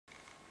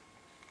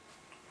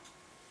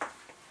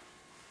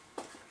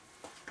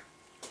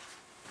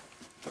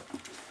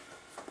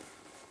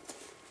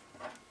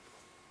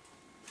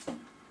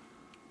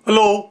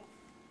Hello,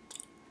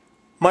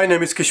 my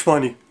name is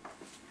Keshwani.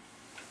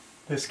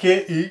 That's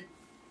K-E-S-H-W-A-N-I.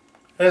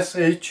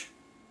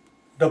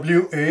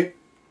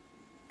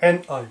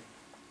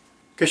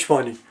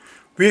 Keshwani.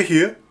 We're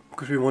here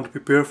because we want to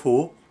prepare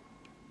for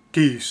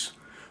TEAS.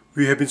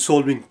 We have been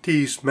solving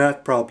TEAS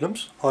math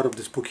problems out of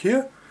this book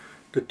here,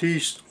 the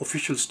TEAS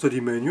Official Study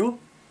Manual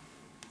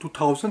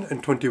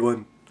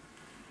 2021.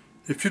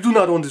 If you do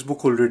not own this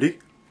book already,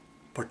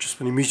 purchase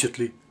one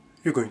immediately.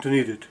 You're going to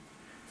need it.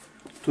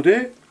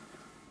 Today,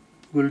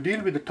 we'll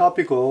deal with the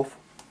topic of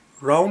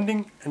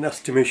rounding and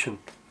estimation.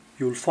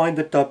 You will find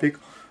that topic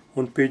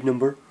on page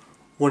number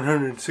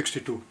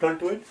 162. Turn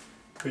to it,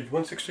 page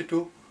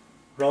 162,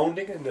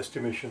 rounding and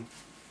estimation.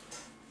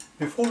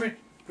 Before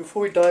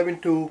we dive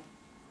into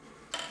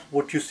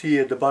what you see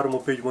at the bottom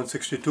of page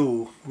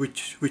 162,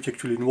 which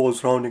actually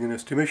involves rounding and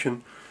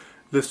estimation,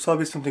 let's start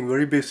with something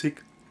very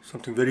basic,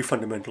 something very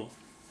fundamental.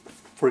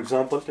 For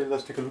example,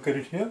 let's take a look at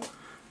it here.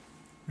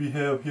 We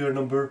have here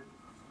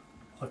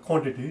a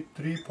quantity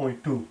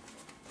 3.2.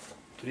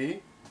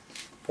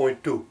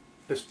 3.2.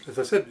 As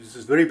I said, this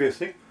is very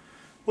basic.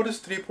 What does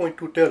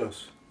 3.2 tell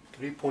us?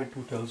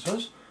 3.2 tells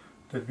us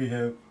that we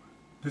have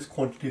this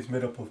quantity is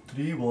made up of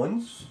 3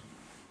 ones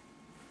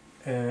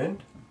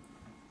and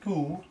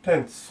 2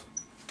 tenths.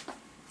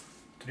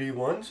 3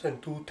 ones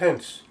and 2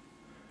 tenths.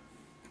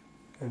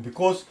 And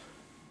because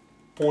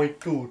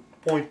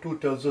 0.2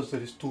 tells us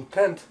that it's 2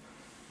 tenths,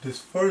 this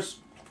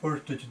first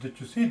digit that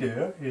you see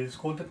there is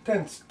called the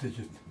tenth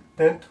digit.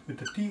 Tenth with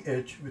the th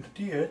and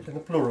the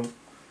plural.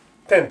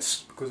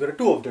 Tenths, because there are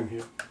two of them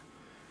here.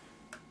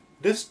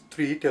 This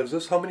 3 tells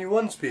us how many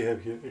ones we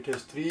have here. It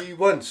has 3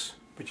 ones,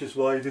 which is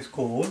why it is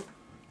called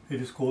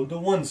the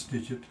ones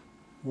digit.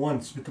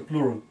 Ones with the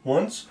plural.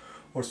 Ones,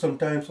 or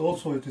sometimes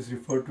also it is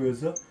referred to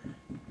as a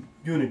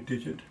unit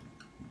digit.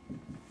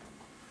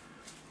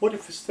 What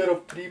if instead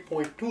of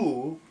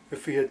 3.2,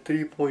 if we had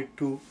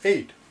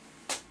 3.28?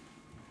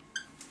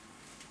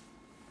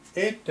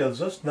 8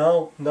 tells us,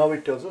 now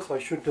it tells us, I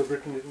shouldn't have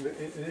written it,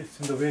 it's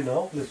in the way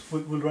now,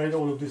 we'll write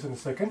all of this in a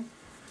second.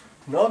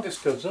 Now this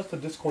tells us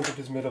that this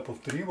quantity is made up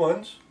of 3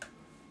 ones,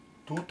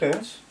 2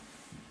 tenths,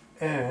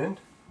 and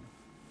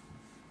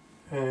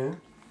 8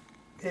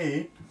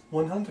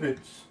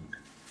 100ths.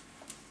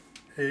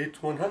 8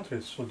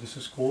 100ths. So this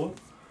is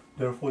called,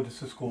 therefore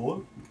this is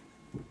called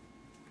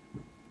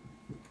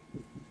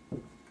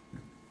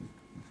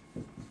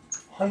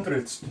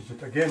hundredths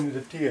digit, again with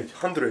the th,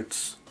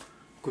 hundredths.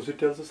 Because it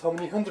tells us how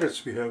many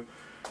hundredths we have.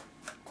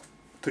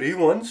 3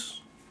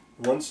 ones,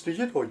 ones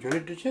digit or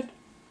unit digit,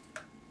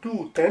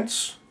 2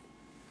 tenths,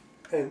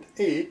 and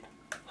 8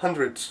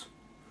 hundredths.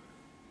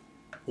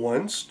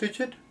 Ones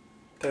digit,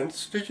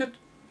 tenths digit,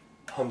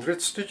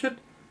 hundredths digit,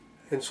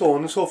 and so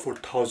on and so forth.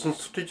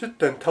 Thousandths digit,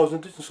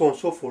 10,000 digit, and so on and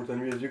so forth.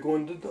 And as you go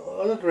in the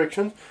other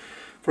directions,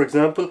 for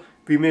example,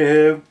 we may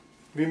have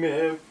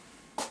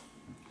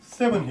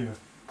 7 here.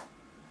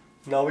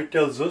 Now it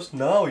tells us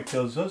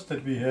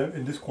that we have,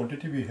 in this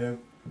quantity we have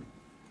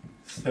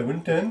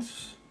 7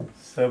 tenths,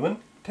 7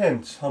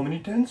 tenths. How many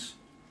tenths?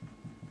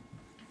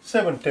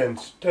 7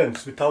 tenths,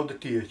 tenths without the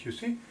th, you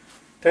see?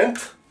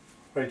 Tenth,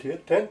 right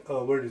here,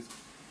 where is it?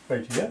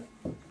 Right here.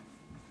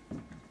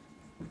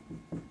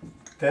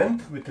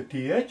 Tenth with the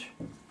th,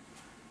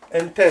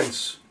 and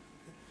tenths.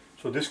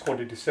 So this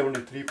quantity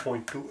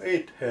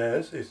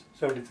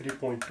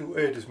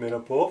 73.28 is made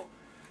up of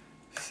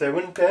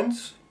 7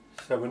 tenths,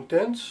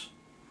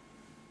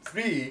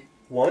 3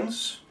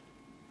 ones,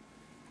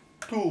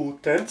 2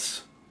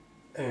 tenths,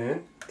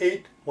 and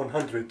 8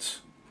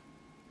 100ths.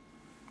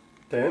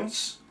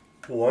 Tenths,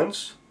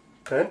 ones,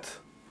 tenth,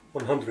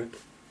 100.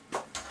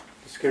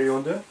 Let's carry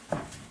on there.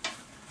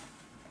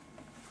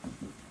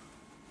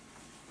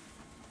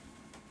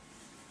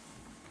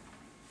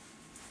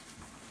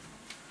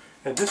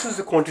 And this is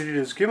the quantity that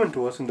is given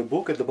to us in the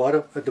book at the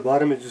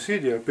bottom as you see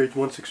there, page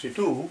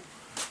 162.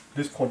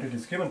 This quantity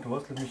is given to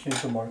us. Let me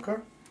change the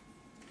marker.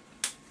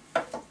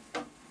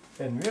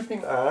 And we are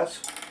being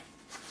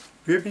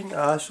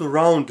asked to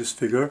round this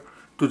figure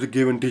to the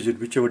given digit,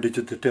 whichever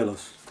digit they tell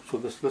us. So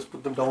let's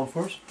put them down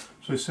first.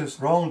 So it says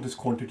round this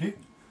quantity,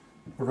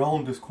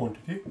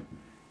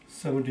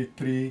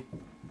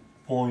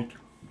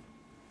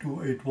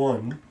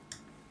 73.281,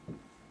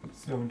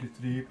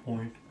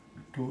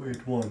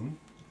 73.281,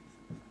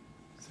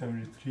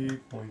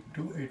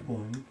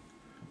 73.281,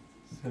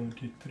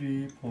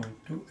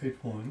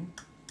 73.281,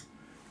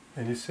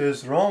 and it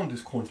says round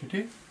this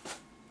quantity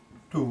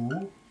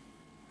to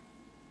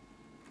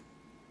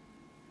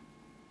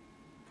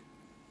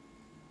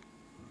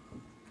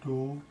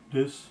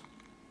this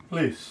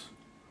place,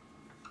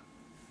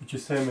 which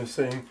is same as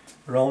saying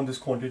round this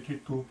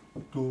quantity to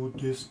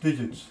these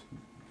digits.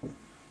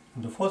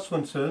 And the first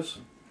one says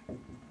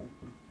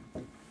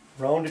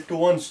round it to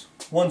ones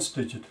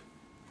digit.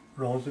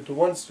 Rounds it to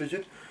ones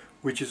digit,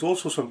 which is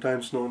also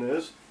sometimes known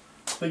as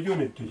the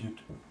unit digit.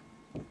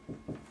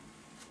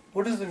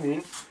 What does it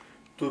mean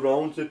to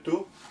round it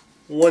to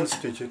ones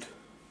digit?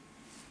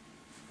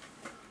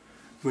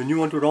 When you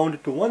want to round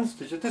it to ones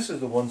digit, this is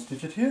the ones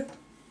digit here.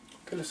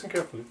 Okay, listen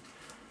carefully.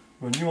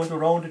 When we want to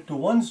round it to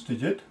ones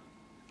digit,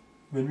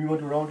 the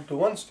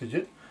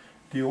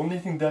only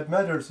thing that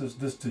matters is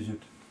this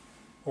digit.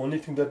 Only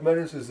thing that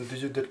matters is the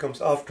digit that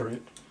comes after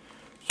it.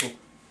 So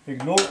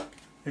ignore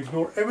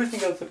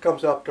everything else that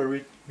comes after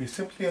it. We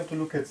simply have to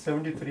look at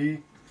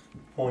 73.2.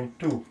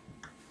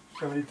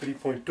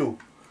 73.2.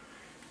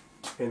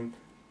 And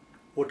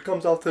what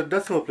comes after the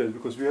decimal place,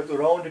 because we have to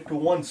round it to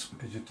ones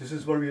digit. This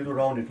is where we have to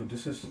round it to.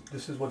 This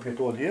is what we're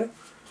told here.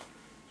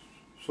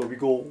 So we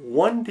go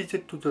one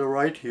digit to the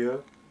right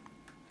here.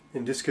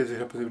 In this case, it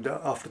happens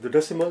after the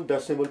decimal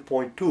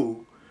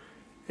 0.2.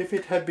 If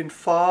it had been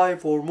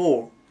 5 or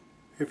more,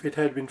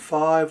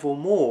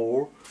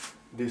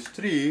 this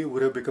 3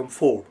 would have become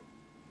 4.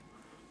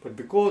 But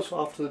because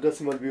after the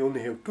decimal we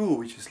only have 2,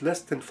 which is less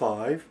than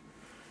 5,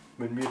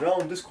 when we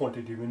round this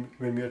quantity,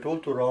 when we are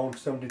told to round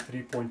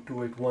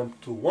 73.281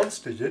 to ones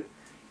digit,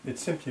 it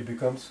simply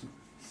becomes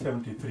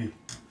 73.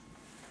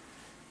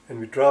 And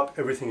we drop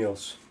everything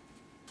else.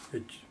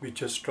 We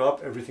just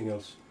drop everything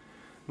else.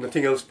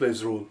 Nothing else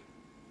plays a role.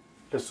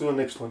 Let's do the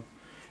next one.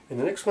 In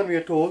the next one we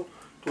are told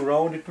to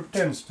round it to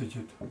tens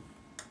digit.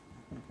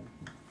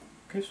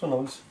 Okay, so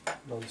now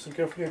listen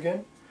carefully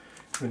again.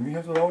 When we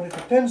have to round it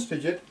to tens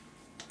digit,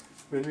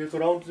 tens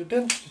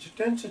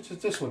digit is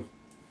this one,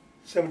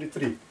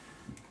 73.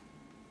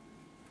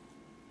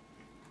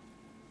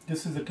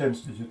 This is the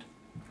tens digit.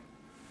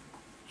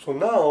 So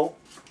now,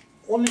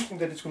 only thing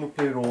that is going to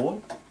play a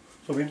role,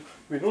 so we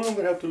no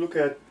longer have to look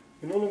at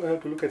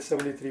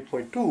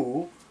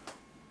 73.2.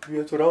 We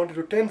have to round it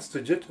to tens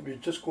digit. We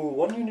just go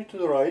one unit to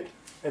the right,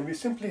 and we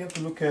simply have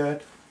to look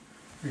at.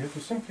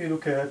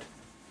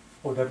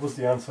 Oh, that was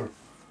the answer.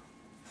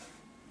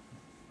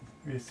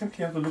 We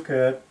simply have to look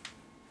at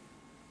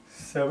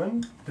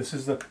 7. We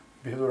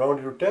have to round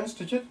it to tens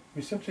digit.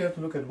 We simply have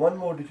to look at one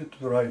more digit to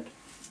the right.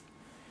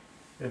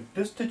 If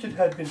this digit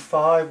had been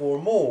 5 or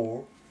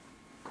more,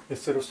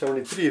 instead of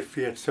 73, if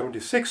we had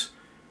 76,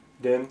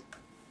 then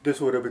this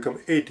would have become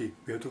 80.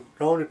 We have to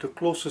round it to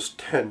closest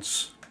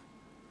tens.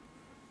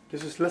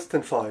 This is less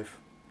than 5.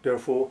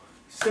 Therefore,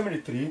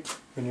 73,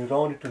 when you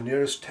round it to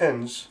nearest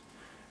tens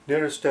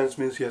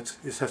means yes,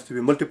 it has to be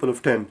a multiple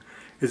of 10.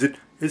 Is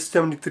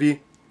 73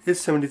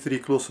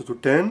 closer to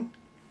 10,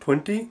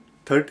 20,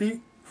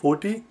 30,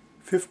 40,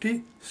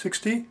 50,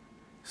 60,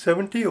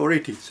 70 or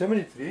 80?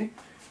 73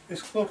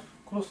 is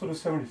closer to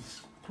 70.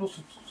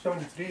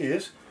 73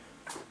 is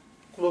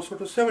closer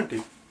to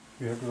 70.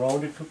 We have to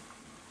round it to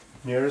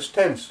nearest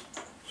tens.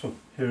 So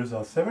here is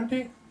our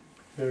 70,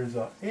 here is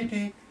our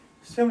 80.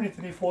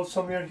 73 falls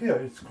somewhere here.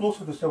 It's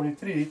closer to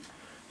 73.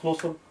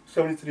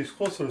 73 is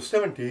closer to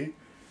 70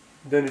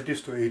 than it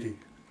is to 80.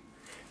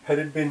 Had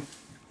it been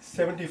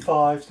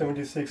 75,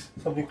 76,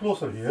 something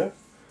closer here,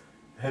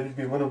 had it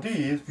been one of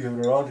these, we would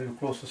have rounded to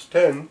closest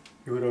 10,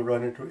 we would have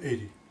run it to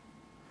 80.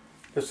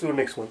 Let's do the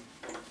next one.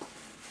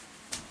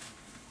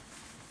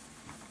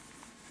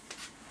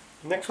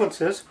 The next one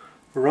says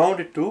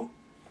round it to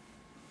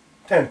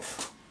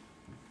tenth.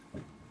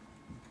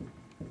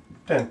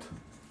 Tenth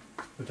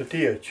with the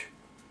TH.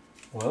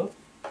 Well,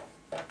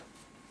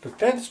 the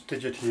tenth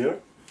digit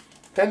here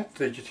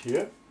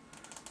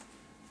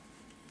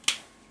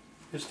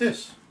is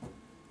this.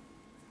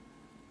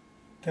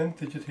 10th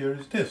digit here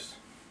is this,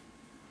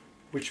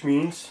 which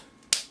means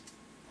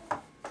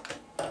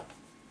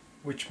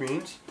we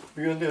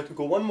only have to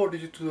go one more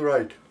digit to the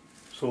right.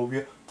 So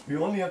we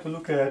only have to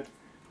look at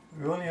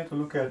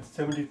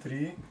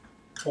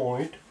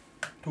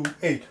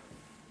 73.28.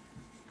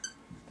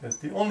 That's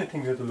the only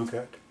thing we have to look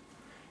at.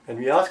 And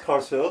we ask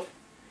ourselves,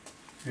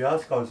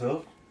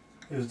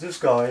 is this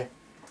guy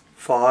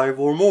 5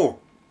 or more?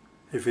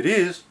 If it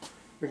is,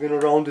 we're going to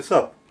round this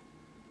up.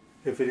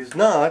 If it is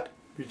not,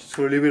 we're just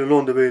going to leave it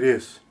alone the way it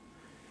is.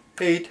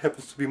 8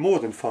 happens to be more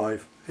than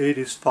 5. 8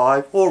 is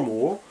 5 or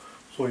more.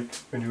 So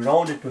when you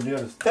round it to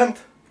nearest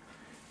tenth,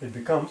 it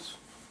becomes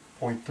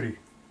 0.3.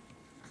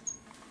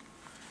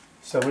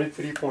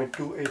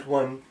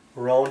 73.281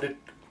 rounded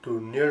to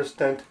nearest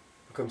tenth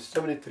becomes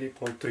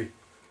 73.3.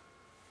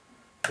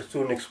 Let's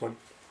do the next one.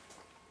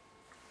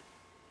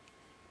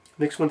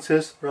 Next one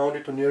says round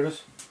it to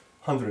nearest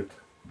hundredth.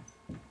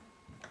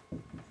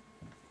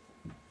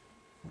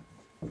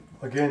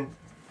 Again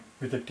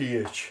with the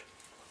TH,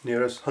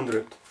 nearest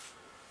hundredth.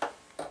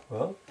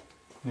 Well,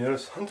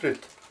 nearest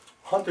hundredth,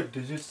 100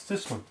 digits,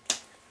 this one.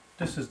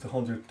 This is the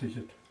 100th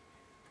digit.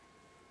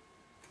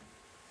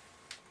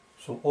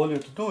 So all you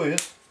have to do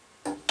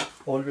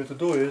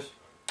is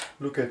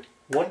look at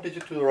one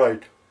digit to the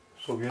right.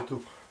 So we have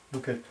to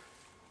look at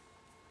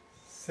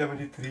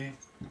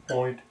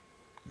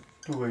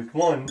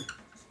 73.281,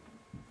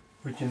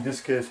 which in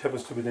this case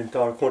happens to be the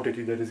entire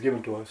quantity that is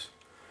given to us.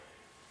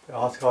 We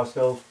ask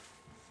ourselves,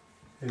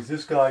 is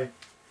this guy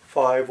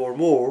 5 or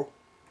more?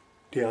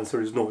 The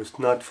answer is no, it's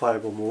not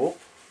 5 or more.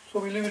 So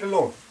we leave it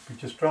alone. We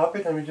just drop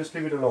it and we just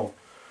leave it alone.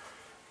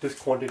 This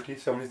quantity,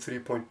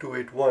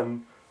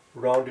 73.281,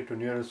 rounded to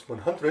nearest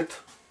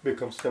 100th,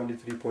 becomes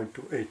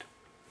 73.28.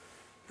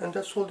 And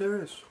that's all there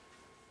is.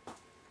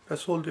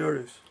 That's all there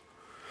is.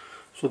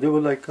 So there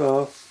were like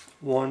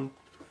one,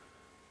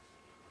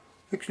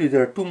 actually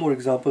there are two more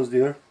examples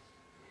there.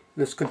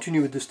 Let's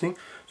continue with this thing.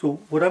 So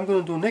what I'm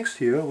going to do next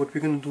here, what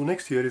we're going to do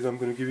next here is I'm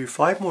going to give you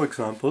 5 more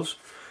examples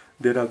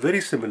that are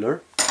very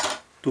similar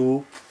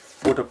to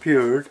what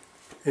appeared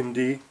in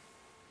the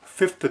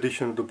 5th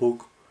edition of the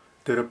book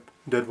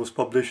that was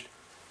published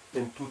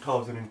in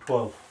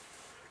 2012.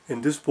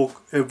 In this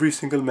book, every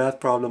single math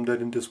problem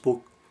that in this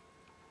book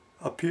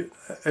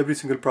every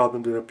single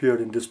problem that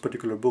appeared in this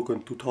particular book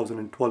in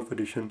 2012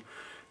 edition,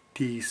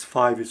 TEAS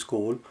 5 is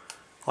called,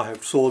 I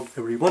have solved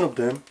every one of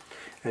them,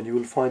 and you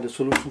will find a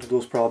solution to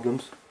those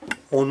problems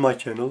on my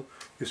channel.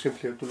 You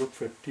simply have to look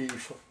for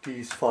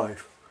TEAS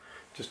 5.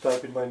 Just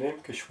type in my name,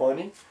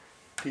 Keshwani,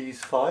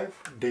 TEAS 5,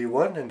 day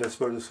 1, and that's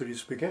where the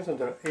series begins, and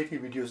there are 80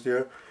 videos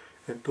there,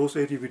 and those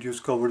 80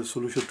 videos cover the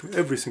solution to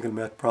every single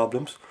math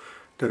problems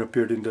that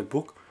appeared in that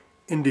book,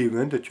 in the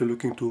event that you're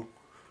looking to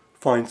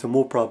find some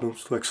more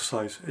problems to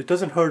exercise. It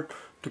doesn't hurt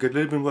to get a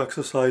little bit more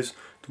exercise.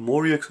 The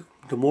more you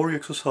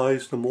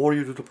exercise, the more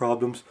you do the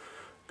problems,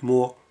 the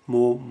more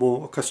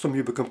accustomed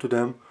you become to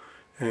them,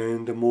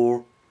 and the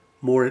more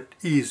at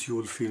ease you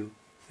will feel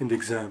in the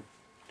exam.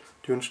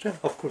 Do you understand?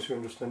 Of course you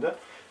understand that.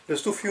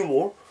 Let's do a few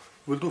more.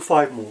 We'll do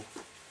 5 more.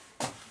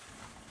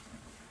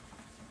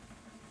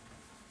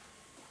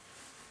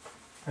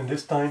 And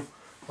this time,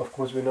 of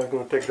course, we're not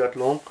going to take that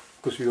long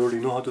because we already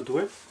know how to do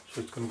it,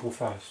 so it's going to go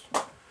fast.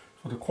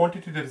 So the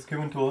quantity that is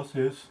given to us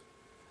is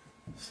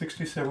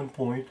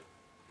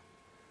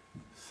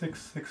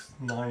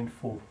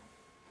 67.6694.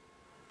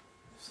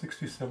 67.6694.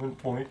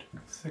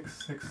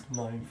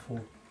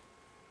 67.6694.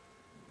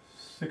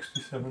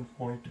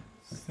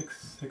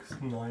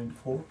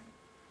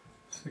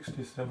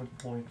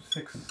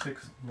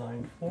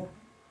 67.6694.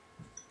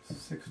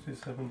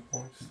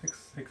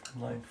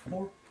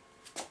 67.6694.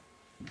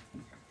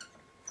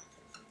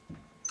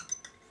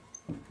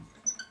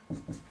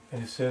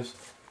 And it says,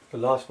 the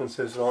last one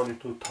says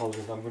rounded to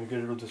 1000. I'm going to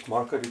get rid of this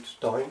marker, it's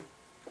dying.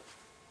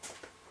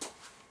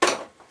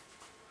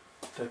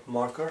 That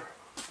marker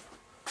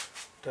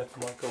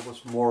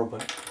was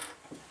moribund.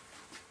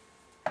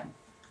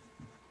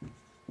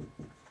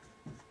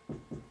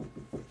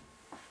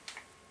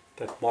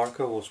 That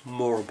marker was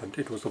moribund,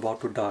 it was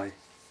about to die.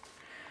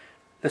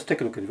 Let's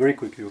take a look at it very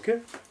quickly,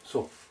 okay?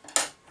 So,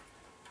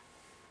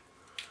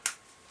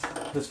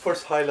 let's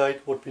first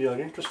highlight what we are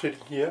interested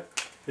in here.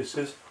 It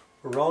says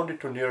rounded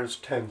to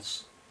nearest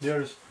tens,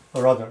 nearest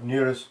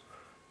ones.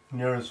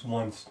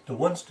 The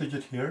ones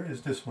digit here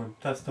is this one,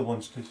 that's the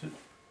ones digit.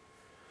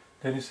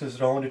 Then it says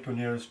rounded to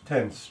nearest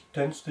tens.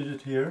 Tens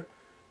digit here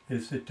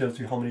is, it tells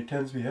you how many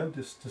tens we have,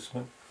 this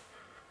one.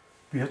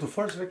 We have to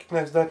first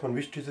recognize that one,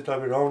 which digit are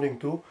we rounding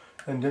to,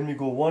 and then we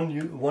go one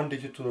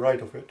digit to the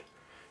right of it.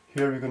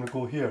 Here we're going to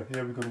go here,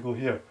 here we're going to go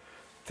here.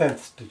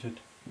 10th digit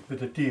with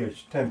the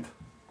TH, 10th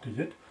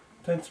digit.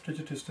 10th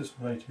digit is this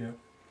one right here,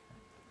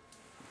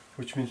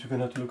 which means we're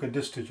going to have to look at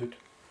this digit.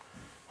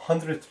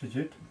 100th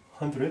digit,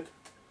 100th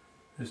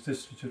is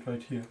this digit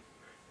right here,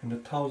 and the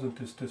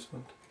 1000th is this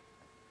one.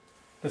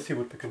 Let's see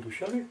what we can do,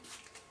 shall we?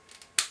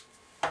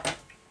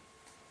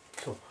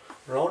 So,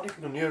 rounding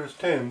to the nearest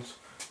tens,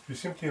 we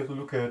simply have to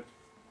look at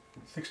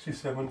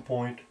 67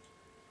 point,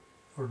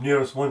 or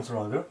nearest ones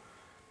rather.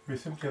 We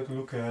simply have to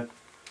look at,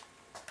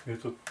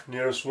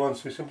 nearest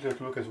ones, we simply have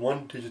to look at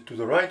one digit to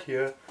the right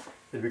here.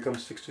 It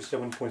becomes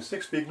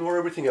 67.6. We ignore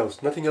everything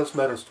else. Nothing else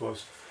matters to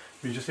us.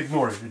 We just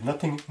ignore it.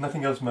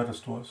 Nothing else matters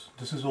to us.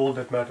 This is all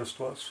that matters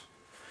to us.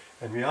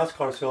 And we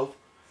ask ourselves,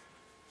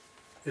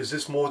 is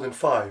this more than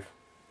 5?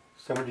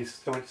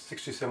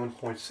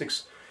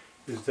 67.6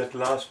 is that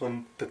last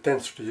one, the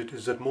 10th digit.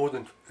 Is that more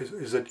than?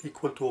 Is that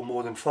equal to or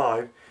more than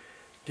 5?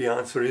 The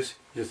answer is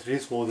yes, it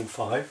is more than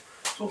 5.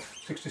 So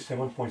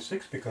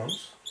 67.6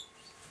 becomes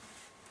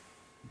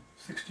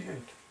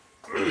 68.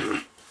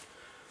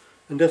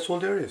 And that's all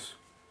there is.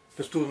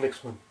 Let's do the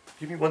next one.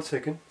 Give me 1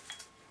 second.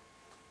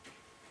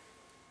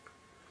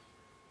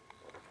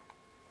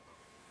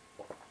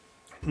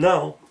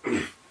 Now,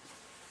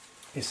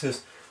 it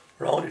says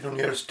rounded to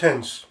nearest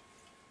tens.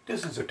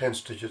 This is the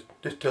tens digit.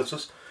 This tells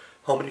us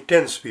how many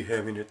tens we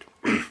have in it.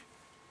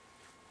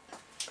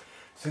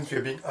 Since we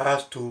are being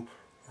asked to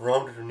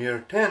round it to near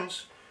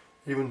tens,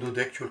 even though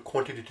the actual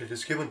quantity that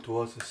is given to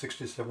us is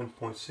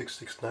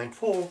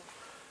 67.6694,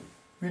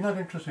 we're not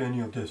interested in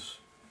any of this.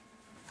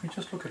 We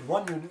just look at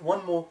one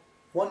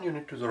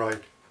unit to the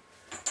right,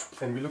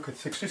 and we look at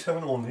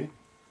 67 only.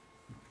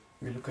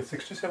 We look at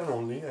 67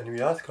 only, and we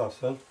ask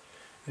ourselves,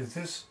 is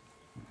this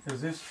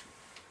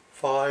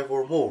 5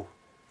 or more?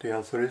 The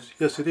answer is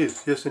yes, it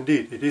is. Yes,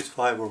 indeed, it is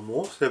 5 or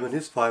more. 7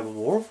 is 5 or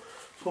more.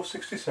 So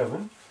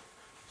 67,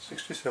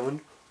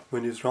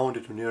 when it's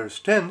rounded to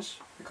nearest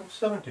tens, becomes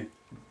 70.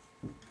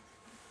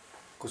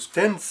 Because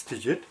tens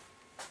digit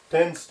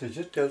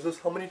tells us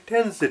how many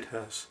tens it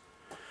has.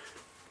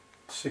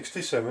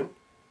 67,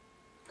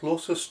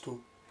 closest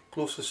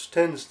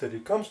tens that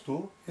it comes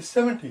to is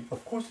 70.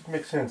 Of course it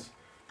makes sense.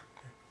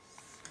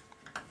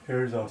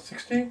 Here is our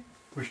 60,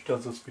 which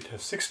tells us it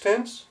has 6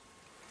 tens.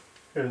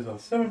 Here is our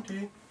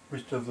 70,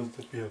 which tells us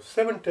that we have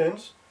 7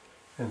 tenths,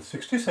 and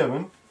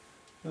 67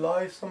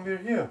 lies somewhere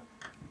here.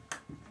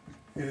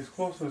 It is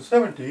closer to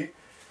 70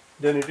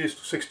 than it is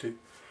to 60.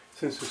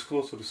 Since it's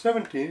closer to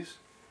 70s,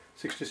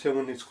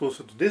 67 is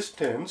closer to this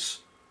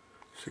tenths.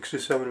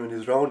 67, when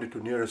it's rounded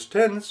to nearest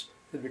tens,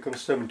 it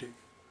becomes 70.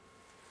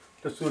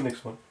 Let's do the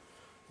next one.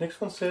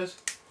 Next one says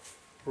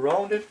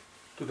round it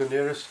to the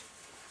nearest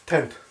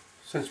tenth.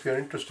 Since we are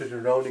interested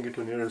in rounding it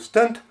to nearest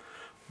tenth,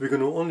 we're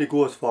going to only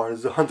go as far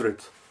as the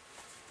hundredth.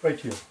 Right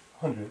here,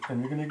 100.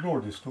 And we're going to ignore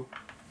this too.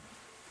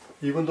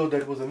 Even though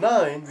that was a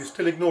 9, we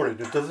still ignore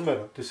it. It doesn't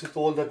matter. This is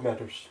all that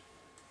matters.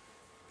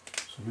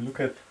 So we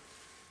look at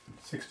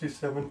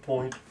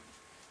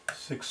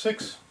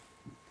 67.66.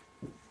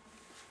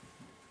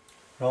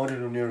 Rounded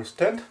to nearest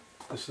tenth.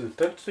 This is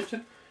the tenth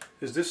digit.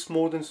 Is this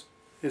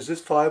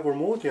 5 or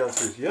more? The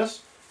answer is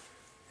yes.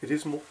 It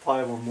is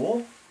 5 or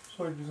more,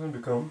 so it doesn't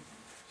become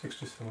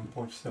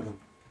 67.7.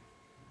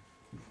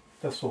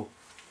 That's all.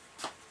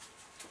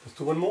 Let's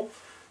do one more.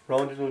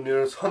 Rounded to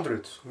nearest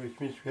hundredths, which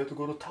means we have to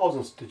go to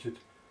thousandths digit.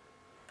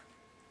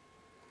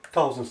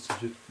 Thousandths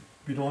digit.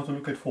 We don't have to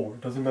look at 4.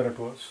 It doesn't matter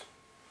to us.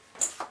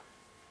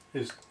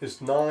 Is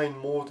 9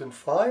 more than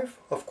 5?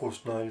 Of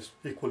course 9 is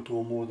equal to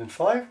or more than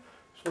 5.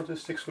 So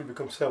this 6 will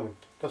become 7.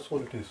 That's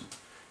all it is.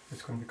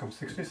 It's going to become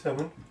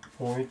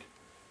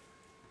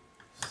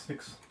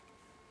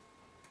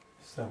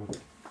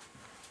 67.67.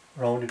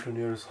 Round it to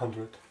nearest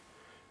hundredth.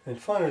 And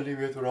finally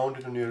we have to round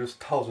it to nearest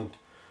thousand.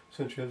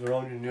 Since we have to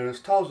round it to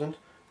nearest thousand,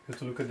 we have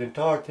to look at the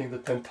entire thing. The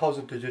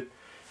 10,000 digit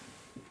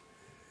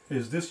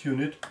is this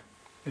unit,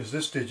 is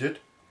this digit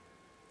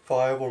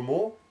 5 or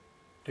more?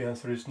 The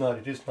answer is not.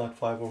 It is not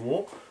 5 or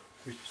more.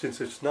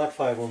 Since it's not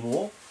 5 or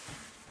more,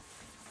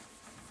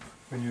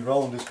 when you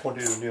round this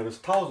quantity to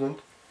nearest thousand,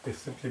 it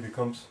simply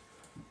becomes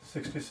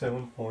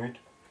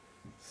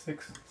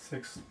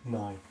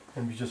 67.669,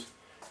 and we just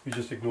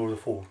ignore the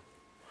 4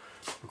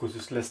 because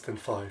it's less than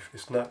 5.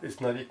 It's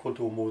not equal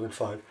to or more than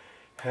 5.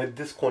 Had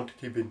this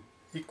quantity been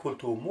equal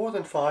to or more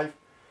than 5,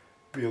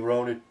 we have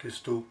rounded this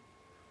to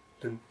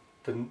the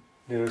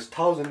nearest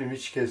thousand, in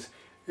which case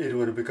it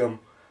would have become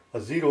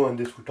a 0 and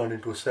this would turn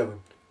into a 7.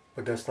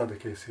 But that's not the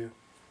case here.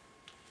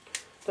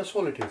 That's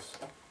all it is.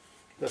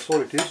 That's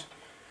all it is.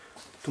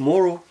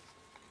 Tomorrow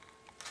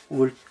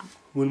we'll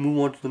move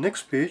on to the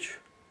next page,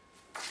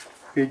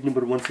 page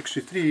number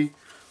 163,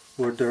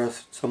 where there are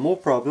some more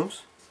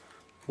problems.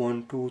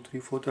 1, 2, 3,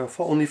 4, there are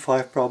only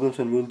 5 problems,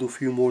 and we'll do a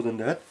few more than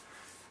that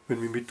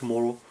when we meet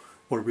tomorrow,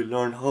 where we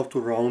learn how to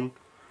round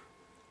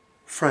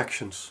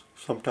fractions.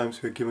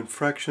 Sometimes we're given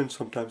fractions,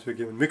 sometimes we're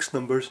given mixed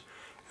numbers,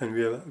 and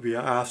we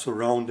are asked to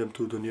round them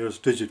to the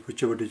nearest digit,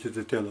 whichever digit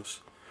they tell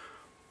us.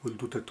 We'll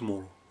do that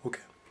tomorrow.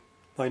 Okay,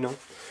 bye now.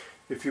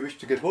 If you wish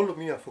to get hold of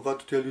me, I forgot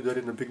to tell you that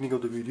in the beginning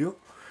of the video.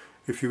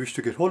 If you wish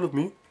to get hold of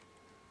me,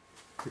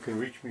 you can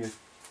reach me at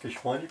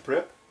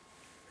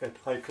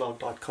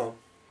keshwaniprep@icloud.com.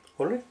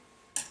 Alright?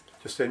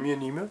 Just send me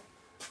an email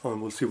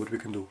and we'll see what we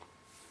can do.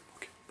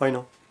 Okay, bye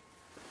now.